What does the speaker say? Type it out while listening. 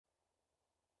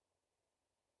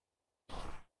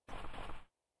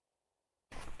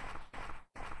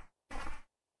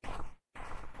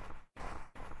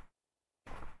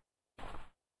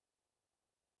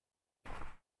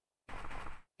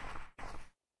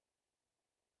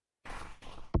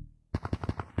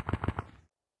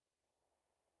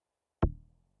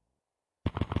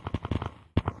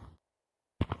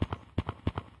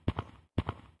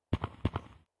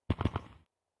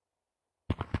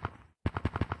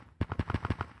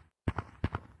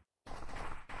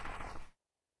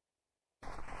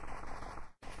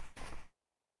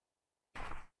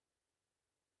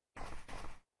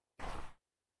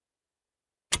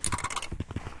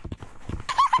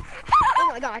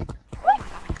god.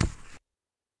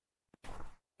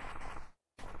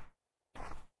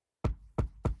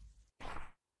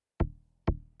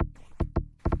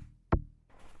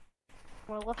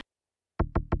 Well,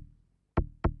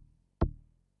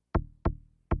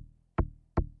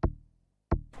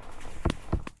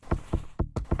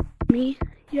 me,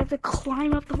 you have to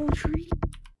climb up the whole tree.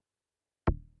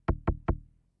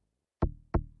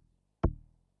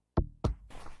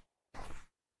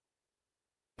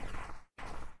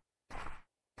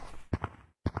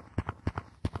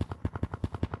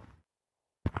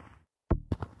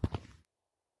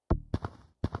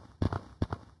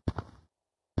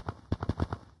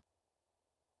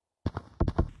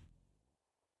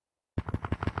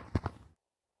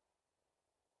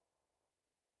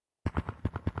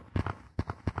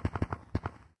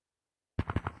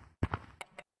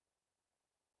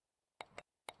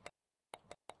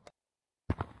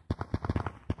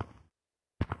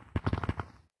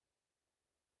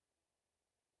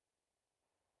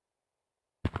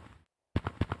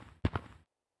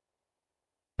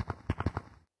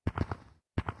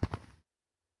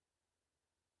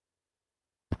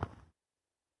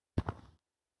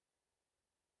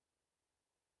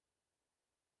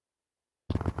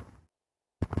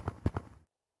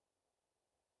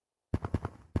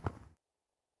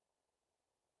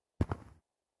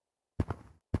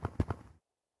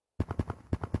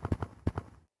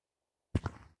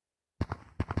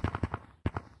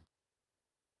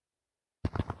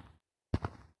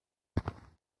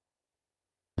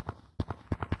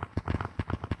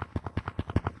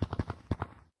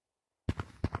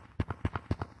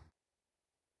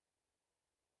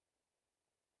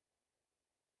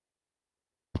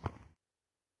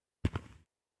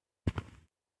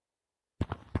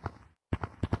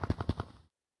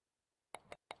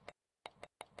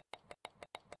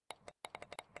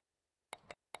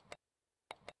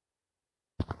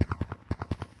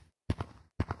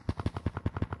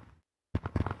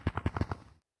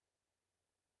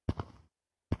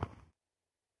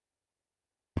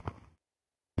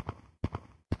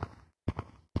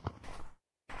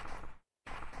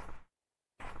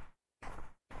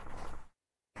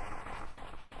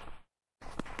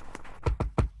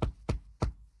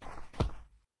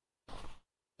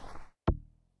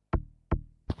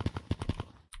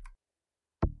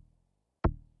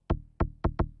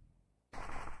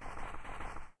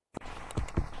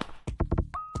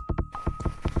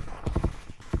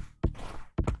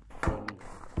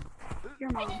 Your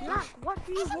mom. Black, what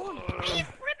do you want? Hey,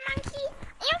 fruit monkey!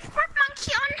 You fruit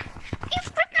monkey on! You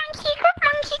fruit monkey! Fruit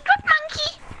monkey! Fruit monkey!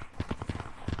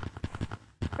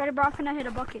 Ready, bro? I'm finna hit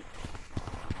a bucket.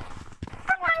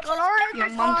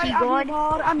 Young monkey god.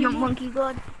 Young monkey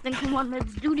god. Then come on,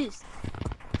 let's do this.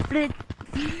 Let's...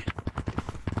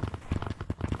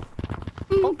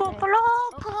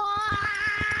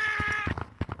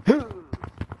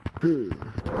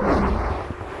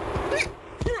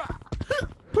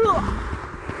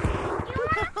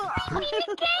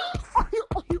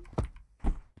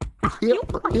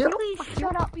 Please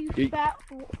shut up, you fat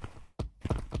fool.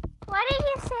 What did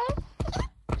you say?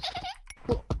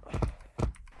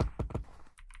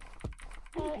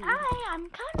 Hey, I'm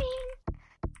coming.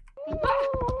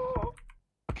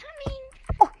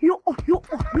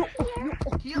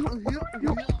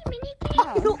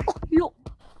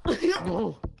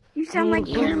 You sound like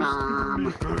your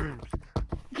mom.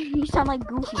 You sound like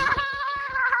Goofy.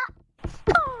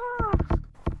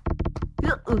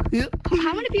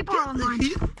 How many people are online?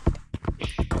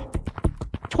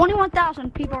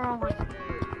 21,000 people are online.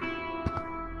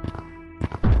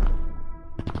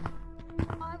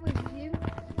 I was you.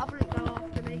 I'll put it down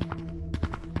after me.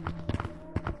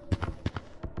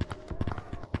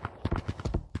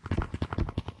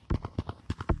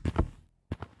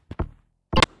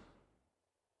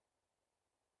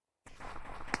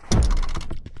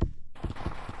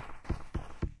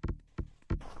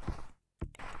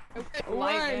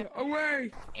 Away!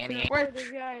 Away! Wait,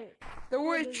 The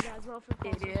witch!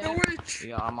 The witch!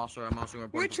 Yeah, I'm also reporting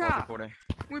Witch for up. reporting.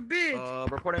 We're big!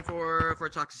 Reporting for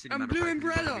toxicity. I'm matter of blue fact,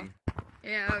 umbrella!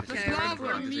 Yeah, okay. Just love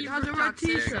Report her. me How's for a red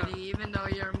t-shirt? toxicity, even though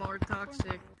you're more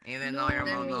toxic. Even though you're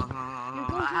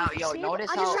Yo,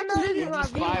 notice I how just in these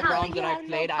 5 rounds that I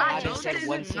played, I haven't said Notice-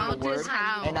 one single notice word,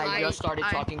 how and I just started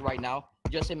I- talking right now.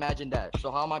 Just imagine that. So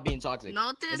how am I being toxic?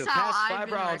 Notice In the how past I've 5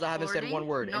 been rounds, I haven't said one recording.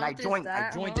 word, and I Notice joined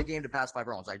that, the game the past 5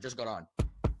 rounds. I just got on.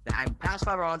 I'm past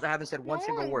 5 rounds, I haven't said one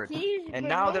single word. And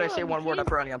now that I say one word,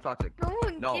 apparently I'm toxic.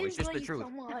 No, it's just the truth.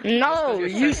 No, Just 'cause you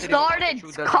you're sensitive about the started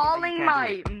truth doesn't mean calling you my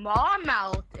can't do mom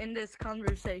out in this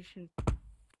conversation.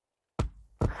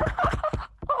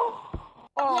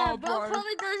 Oh, bro bro.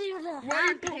 probably doesn't even have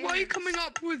Why are you coming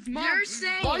up with mom? You're Why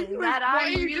saying you- that why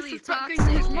I'm you really disrespecting toxic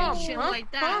his and mom, shit huh?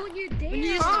 like that. Huh? When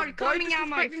you started Why coming out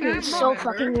my disrespecting family, his so mom?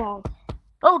 fucking long.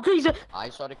 Oh Jesus! I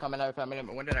started coming out of family.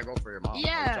 When did I go for your mom? Are you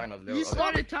yeah, trying to do you other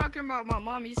started talking about my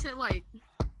mom. You said like,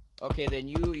 Okay, then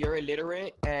you're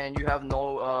illiterate and you have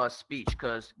no speech,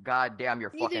 cause goddamn you're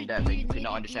fucking deaf and you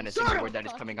cannot understand a single word that is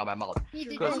coming out of my mouth.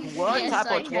 Cause what Yes, type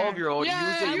I of 12-year-old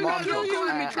Yeah, uses you mom kill jokes you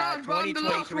in the at trans, but I'm the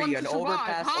last one 2023, an to survive,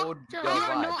 overpass huh? old You're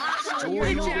vibe? not actually Who a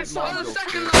uses mom jackass. jokes?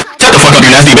 Second Dude? last. Shut the fuck up, you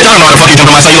nasty bitch. I don't know how to fuck you jump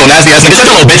on my side, you little nasty ass nigga. Shut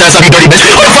your little bitch ass up, you dirty bitch.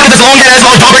 Who the fuck is this long ass,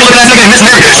 long jawbreaker looking ass nigga and Miss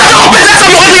Mary? Shut your little bitch ass up,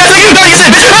 you ugly ass nigga. You dirty as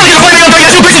shit, bitch. I don't give a fuck, you dirty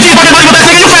ass, you piece of cheese fucking body with that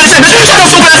nigga. You fat as shit, bitch. Shut your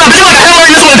stupid ass up, bitch. You like a hell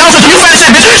Larry Missile with a Down syndrome. You fat as shit,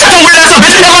 bitch. Shut your weird ass up,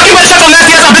 bitch. And look, you better shut your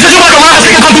nasty ass up, bitch. Cause you like a roundhouse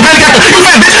kick and kung fu panic actor. You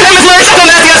fat bitch. And Miss Mary, shut your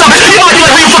nasty ass up, bitch. You like who you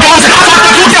fucking want to say. I talk to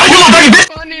you, you little dirty bitch.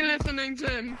 Funny listening to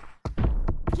him.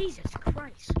 Jesus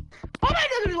Christ! Yo,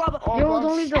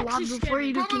 don't leave the lobby before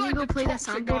you do. Can you go play that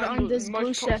soundboard on this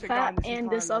blue chef hat and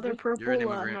this other You're an purple?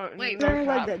 immigrant. wait, They're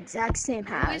like the exact same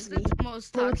who hat is as the me.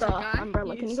 most With toxic the guy?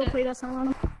 umbrella. Can you go said- play that song on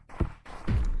him?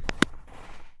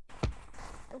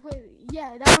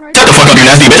 Yeah, that one right Shut the fuck up, you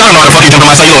nasty bitch. I don't know how to fuck you jump on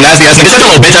my side, you little nasty ass nigga. Shut your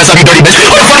little bitch ass up, you dirty bitch. Who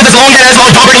the fuck is this long ass,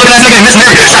 long jawbreaker looking ass nigga and Miss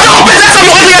Mary? Shut your little bitch ass up,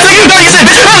 you ugly ass nigga. You dirty as shit,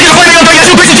 bitch. I don't give a fuck, you dirty ass,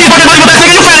 you piece of cheese fucking body with that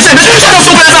nigga. You fat as shit, bitch. Shut your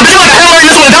stupid ass up, bitch. You like a hell Larry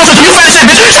Missile with a Down syndrome. You fat as shit,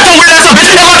 bitch. Shut your weird ass up,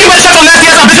 bitch. And look, you better shut your nasty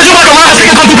ass up, bitch. Cause you like a roundhouse kick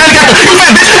and kung fu panic actor. You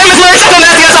fat bitch. And Miss Mary, shut your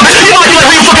nasty ass up, bitch. You like who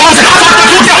you fucking want to say. I talk to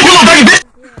you, you little dirty bitch.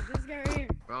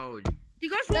 Bro, You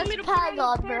guys want me to put Pat on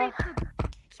God, the bro. party?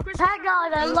 Pat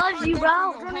God, I love you,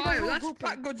 bro. Ohio, that's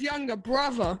Pat God's younger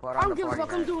brother. Put on the party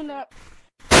hat. doing that.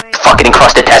 Fucking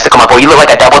encrusted testicle, my boy. You look like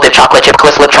a double dip chocolate chip,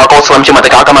 cliff lip, charcoal, slim Jim with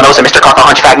a gargle nose, and Mr. Cock, a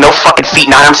hunchback, no fucking feet,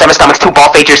 9 arms, 7 stomachs, 2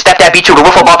 ball features, stepdad beat you, a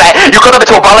wiffle ball bat. You curl up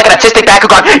into a ball like an autistic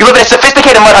Bakugan. You live in a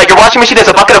sophisticated mud hut. Your washing machine is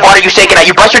a bucket of water you shake it at.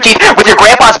 You brush your teeth with your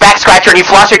grandpa's back scratcher, and you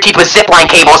floss your teeth with zipline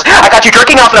cables. I got you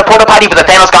jerking off in a porta potty with a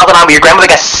Thanos goblet on, where your grandmother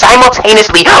got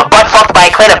simultaneously butt fucked by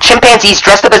a clan of chimpanzees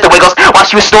dressed up as the Wiggles while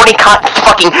she was snorting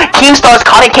fucking Keemstar's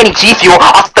cotton candy G Fuel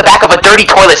off the back of a dirty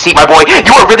toilet seat, my boy.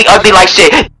 You are really ugly like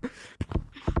shit.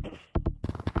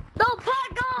 No, Pat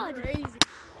God.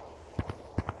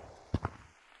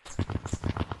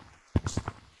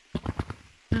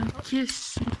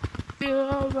 Kiss.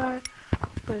 Feel right.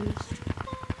 Here's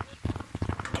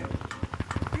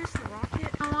the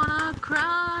rocket. I wanna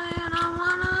cry and I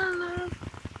wanna live.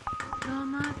 All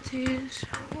my tears.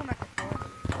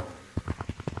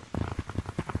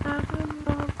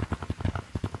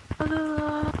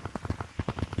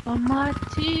 All my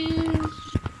tears.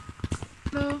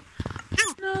 No,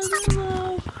 no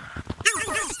love.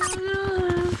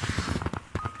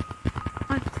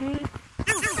 My tears.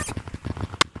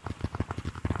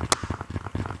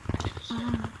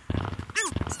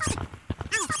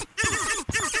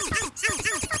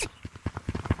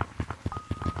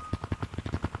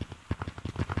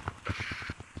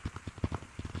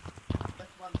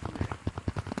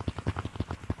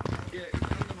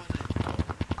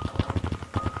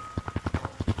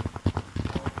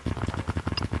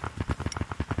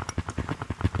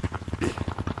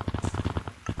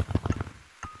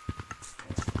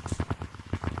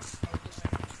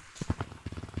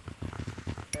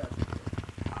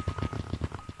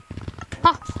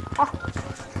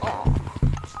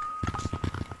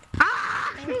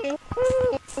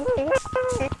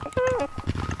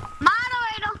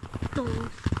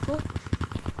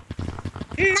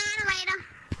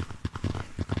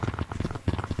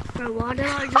 Bro, why did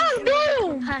I just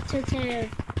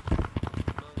competitive?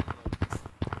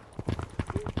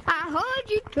 I heard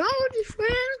you told your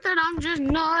friends that I'm just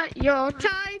not your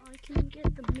type. I can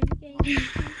get the minigame.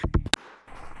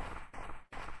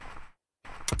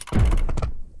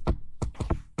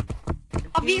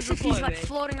 Obvious if he's like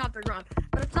floating out the ground,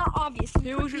 but it's not obvious.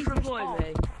 He was just replying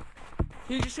me.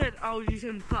 He just said I was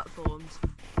using platforms.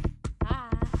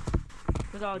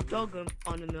 Because I was dog him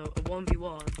on a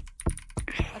 1v1.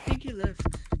 I think he left.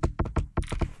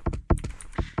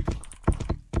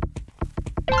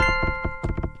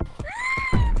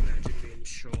 Imagine being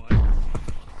short.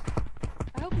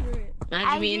 I hope you're it.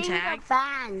 Imagine being tagged.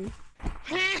 fan.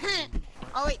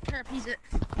 Oh wait, Kerp, he's it.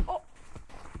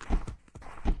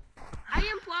 I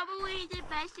am probably the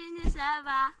best in the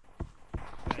server.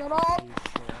 Shut up.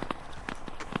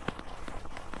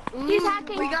 He's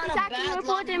hacking. We got He's a hacking. bad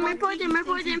Report him. luck Report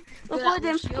him. Report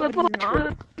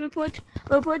him. monkey.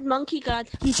 Report monkey god.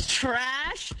 He's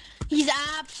trash. He's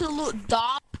absolute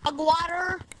dog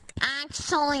water.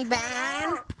 Actually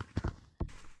bad.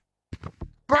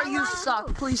 Bro, you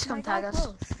suck. Please come tag us.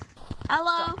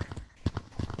 Hello.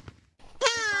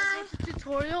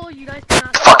 Tutorial, you guys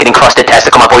cannot fucking encrusted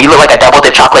testicle, my boy. You look like a double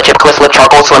dip chocolate chip, cliff lip,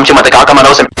 charcoal, slim jim with a gargle on my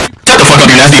nose and... Shut the fuck up,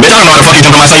 you nasty bitch. I don't know how to fuck you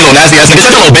jump on my side, you little nasty ass nigga.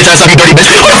 Shut your little bitch ass up, you dirty bitch.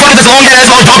 Who the fuck is this long ass,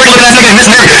 long dog looking ass nigga in Miss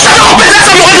Mary? Shut your little bitch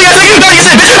ass up, you ugly ass nigga, you dirty as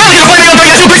shit, bitch. I don't give a fuck, you dirty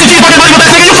ass, you piece of cheese fucking body with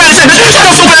that nigga, you fat as shit, bitch. Shut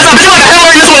your stupid ass up, bitch. You like a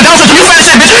Hillary in this one with Down syndrome, you fat as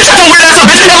shit, bitch. Shut your weird ass up,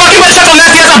 bitch. Yo, fuck you, shut your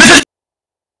nasty ass up, bitch.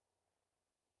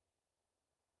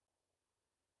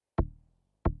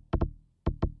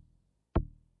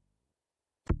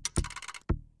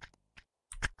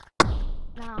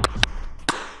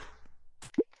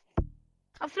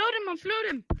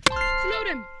 I float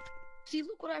him. See,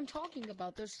 look what I'm talking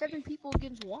about. There's 7 people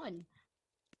against 1.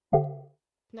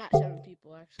 Not 7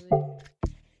 people, actually.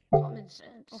 Common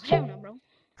sense. Oh, hell no, bro.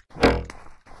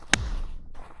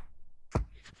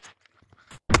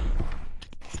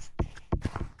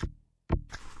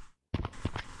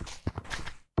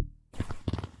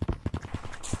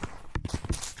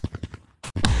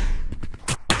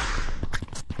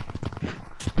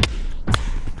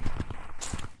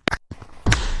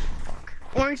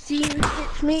 Orange team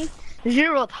hits me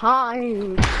 0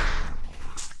 times.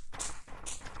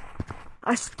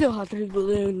 I still have 3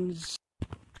 balloons.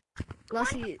 Let's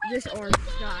see, this orange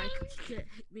guy could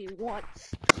hit me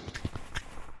once.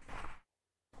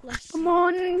 Come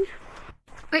on.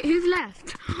 Wait, who's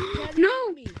left?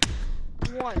 No! Me.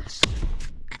 Once.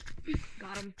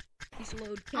 Got him. He's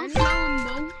slowed. I'll slow him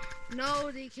though.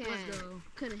 No, they can't. Let's go.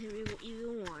 Couldn't hit me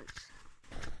even once.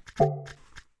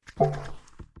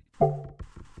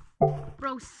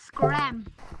 Bro, scram.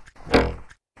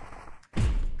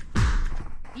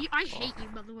 I hate you,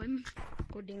 by the way.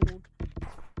 Go dingled.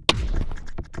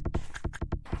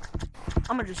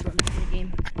 I'm gonna just run the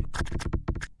game.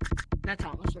 That's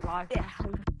how I'm gonna survive. Yeah.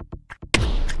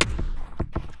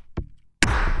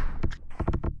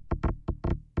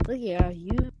 Look at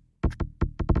you.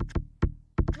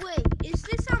 Wait, is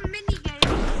this a mini game?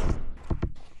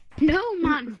 No,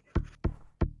 man.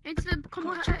 It's a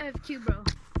competitive queue, bro.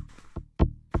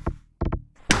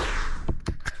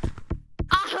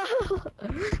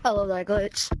 I love that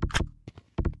glitch.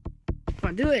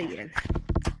 I'll do it again.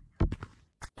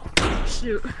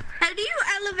 Shoot. How do you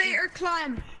elevator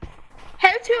climb?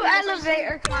 How to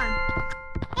elevator climb?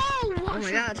 Oh, what? Oh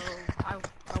my god. I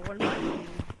won my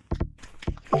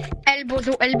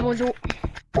Elbozo.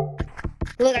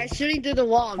 Look, I'm shooting through the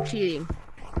wall. I'm cheating.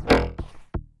 Oh my god.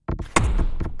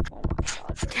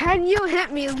 Can you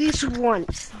hit me at least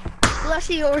once? Let's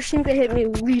see your team can hit me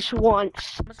at least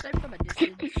once.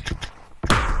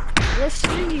 Let's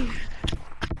see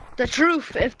the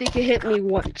truth if they can hit me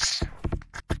once.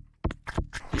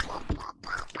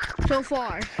 So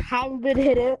far, haven't been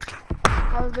hit it.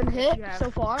 Haven't been hit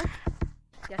so far.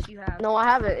 Yes, you have. No, I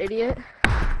haven't, idiot.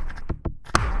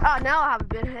 Oh, now I haven't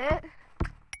been hit.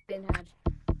 Been had.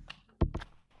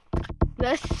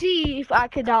 Let's see if I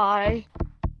can die.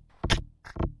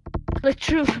 The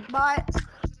truth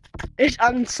is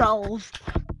unsolved.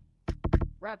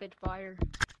 Rapid fire.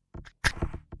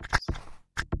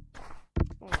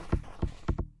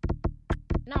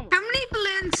 No, How many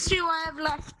balloons do I have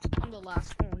left? I'm the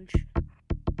last orange.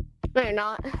 No, you're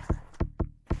not.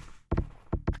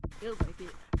 Feels like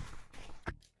it.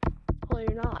 Well,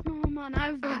 you're not. Oh man, I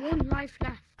have 1 life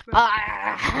left, bro.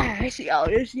 I see how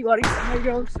it is. You want to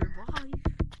go Survive.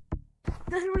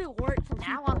 doesn't really work for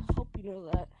now. I hope you know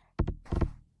that.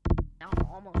 Now I'm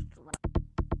almost survived.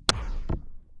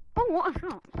 Oh, what a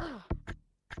shot.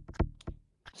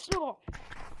 Snowball.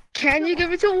 Can you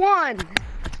give it to 1?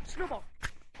 Snowball.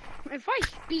 If I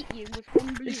beat you with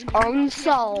 1 balloon, It's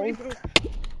unsolved.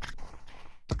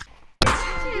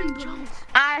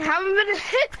 I haven't been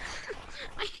hit.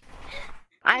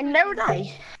 I never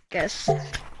die. Guess.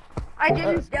 I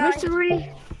didn't die. Mystery.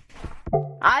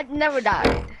 I never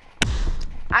died.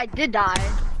 I did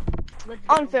die.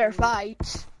 Unfair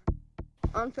fights.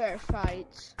 Unfair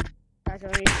fights. That's the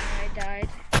only reason I died.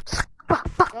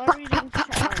 Not reading chat.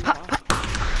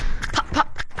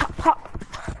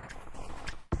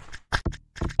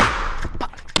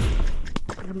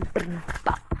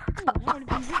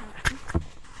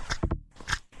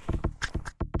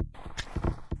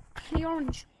 The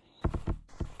orange.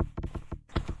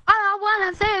 All I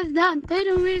wanna say is that they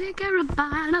don't really care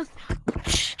about us.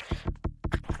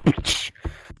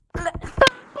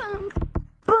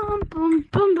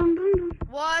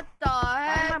 What the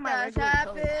heck has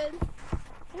happened?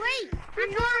 Wait,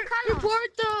 Report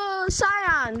the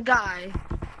Cyan guy.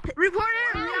 Report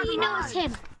him. Oh, you know it's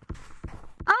him.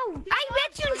 Oh, I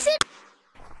bet you it's him.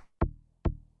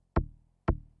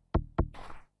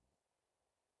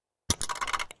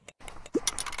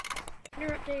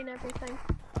 You're updating everything.